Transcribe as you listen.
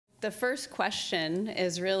The first question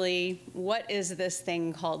is really, what is this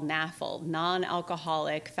thing called NAFLD,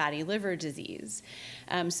 non-alcoholic fatty liver disease?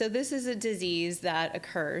 So this is a disease that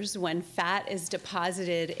occurs when fat is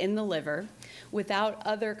deposited in the liver without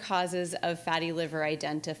other causes of fatty liver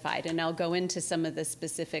identified. And I'll go into some of the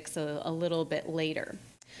specifics a little bit later.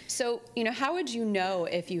 So, how would you know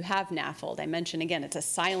if you have NAFLD? I mentioned again, it's a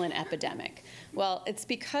silent epidemic. Well, it's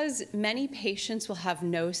because many patients will have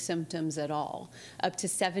no symptoms at all, up to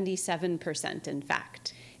 77% in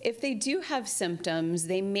fact. If they do have symptoms,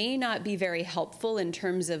 they may not be very helpful in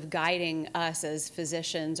terms of guiding us as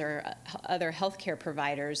physicians or other healthcare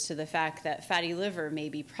providers to the fact that fatty liver may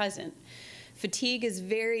be present. Fatigue is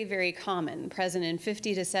very, very common, present in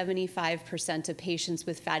 50 to 75% of patients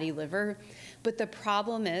with fatty liver. But the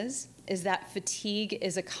problem is that fatigue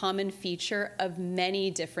is a common feature of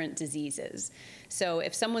many different diseases. So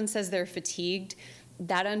if someone says they're fatigued,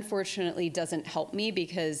 that unfortunately doesn't help me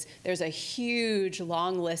because there's a huge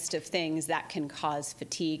long list of things that can cause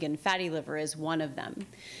fatigue, and fatty liver is one of them.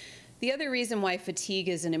 The other reason why fatigue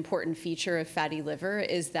is an important feature of fatty liver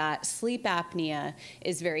is that sleep apnea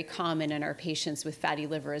is very common in our patients with fatty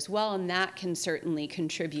liver as well, and that can certainly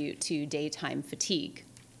contribute to daytime fatigue.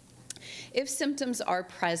 If symptoms are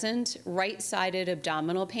present, right-sided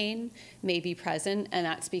abdominal pain may be present, and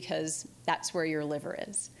that's because that's where your liver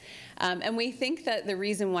is. And we think that the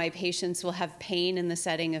reason why patients will have pain in the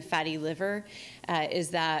setting of fatty liver is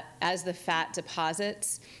that as the fat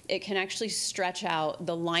deposits, it can actually stretch out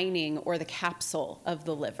the lining or the capsule of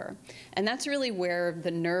the liver. And that's really where the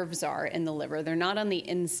nerves are in the liver. They're not on the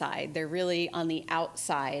inside. They're really on the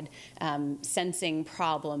outside, sensing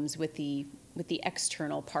problems with the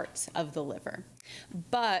external parts of the liver.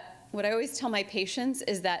 But what I always tell my patients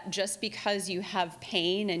is that just because you have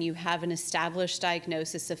pain and you have an established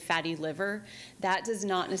diagnosis of fatty liver, that does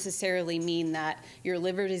not necessarily mean that your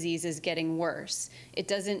liver disease is getting worse. It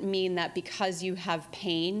doesn't mean that because you have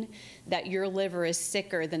pain that your liver is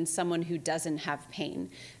sicker than someone who doesn't have pain.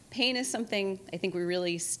 Pain is something I think we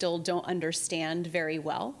really still don't understand very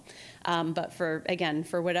well. But for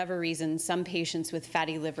whatever reason, some patients with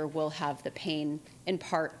fatty liver will have the pain in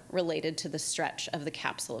part related to the stretch of the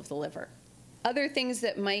capsule of the liver. Other things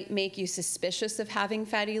that might make you suspicious of having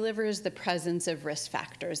fatty liver is the presence of risk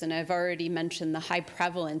factors. And I've already mentioned the high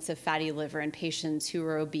prevalence of fatty liver in patients who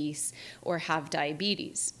are obese or have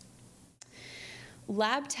diabetes.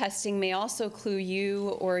 Lab testing may also clue you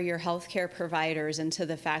or your healthcare providers into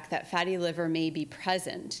the fact that fatty liver may be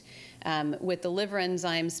present, with the liver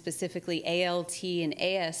enzymes, specifically ALT and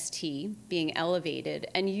AST, being elevated.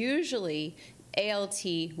 And usually, ALT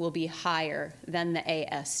will be higher than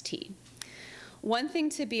the AST. One thing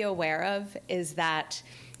to be aware of is that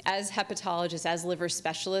as hepatologists, as liver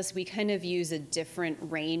specialists, we kind of use a different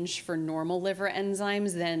range for normal liver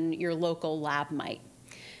enzymes than your local lab might.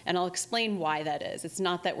 And I'll explain why that is. It's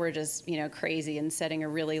not that we're just, crazy and setting a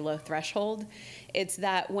really low threshold. It's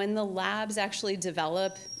that when the labs actually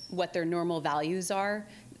develop what their normal values are,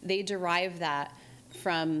 they derive that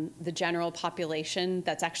from the general population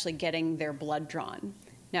that's actually getting their blood drawn.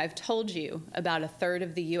 Now, I've told you about 1/3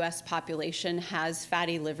 of the US population has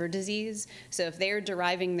fatty liver disease. So if they're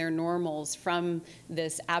deriving their normals from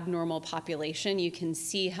this abnormal population, you can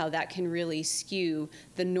see how that can really skew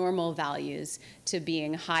the normal values to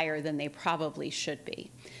being higher than they probably should be.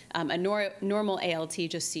 A normal ALT,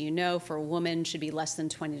 just so you know, for a woman should be less than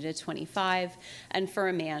 20 to 25, and for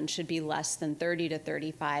a man should be less than 30 to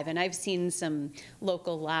 35. And I've seen some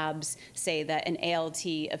local labs say that an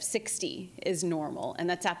ALT of 60 is normal, and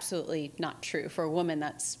that's absolutely not true. For a woman,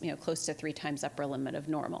 that's close to 3 times upper limit of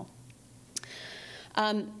normal.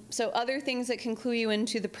 So other things that can clue you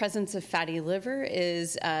into the presence of fatty liver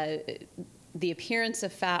is the appearance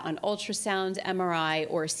of fat on ultrasound, MRI,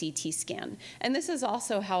 or CT scan. And this is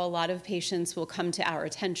also how a lot of patients will come to our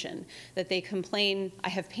attention, that they complain, I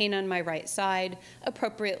have pain on my right side.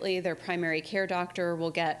 Appropriately, their primary care doctor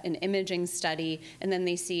will get an imaging study, and then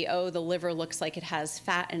they see, oh, the liver looks like it has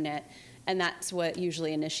fat in it, and that's what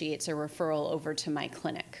usually initiates a referral over to my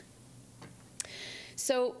clinic.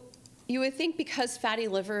 So you would think because fatty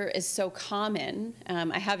liver is so common,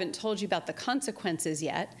 I haven't told you about the consequences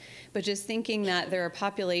yet, but just thinking that there are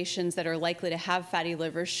populations that are likely to have fatty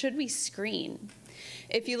liver, should we screen?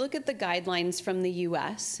 If you look at the guidelines from the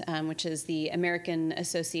US, which is the American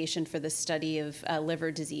Association for the Study of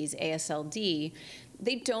Liver Disease, ASLD,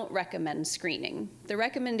 they don't recommend screening. The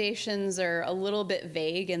recommendations are a little bit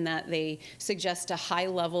vague in that they suggest a high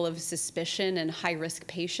level of suspicion in high-risk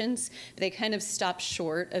patients. But they kind of stop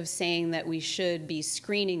short of saying that we should be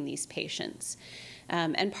screening these patients.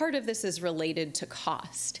 And part of this is related to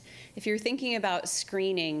cost. If you're thinking about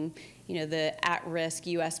screening, the at-risk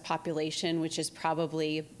U.S. population, which is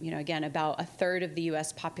probably, again, about a third of the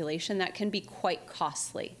U.S. population, that can be quite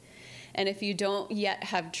costly. And if you don't yet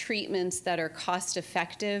have treatments that are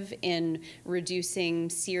cost-effective in reducing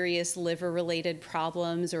serious liver-related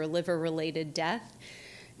problems or liver-related death,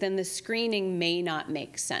 then the screening may not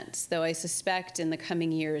make sense, though I suspect in the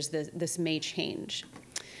coming years this may change.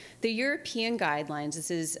 The European guidelines,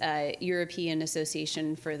 this is European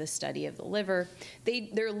Association for the Study of the Liver,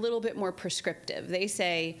 they're a little bit more prescriptive. They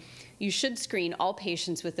say you should screen all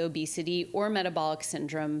patients with obesity or metabolic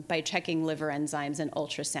syndrome by checking liver enzymes and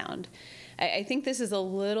ultrasound. I think this is a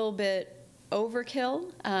little bit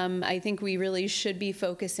overkill. I think we really should be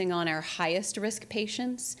focusing on our highest risk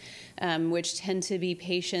patients, which tend to be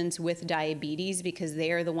patients with diabetes because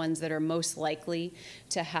they are the ones that are most likely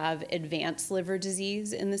to have advanced liver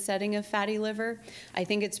disease in the setting of fatty liver. I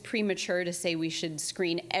think it's premature to say we should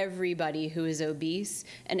screen everybody who is obese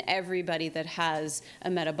and everybody that has a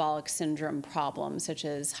metabolic syndrome problem, such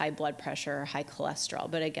as high blood pressure or high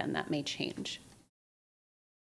cholesterol. But again, that may change.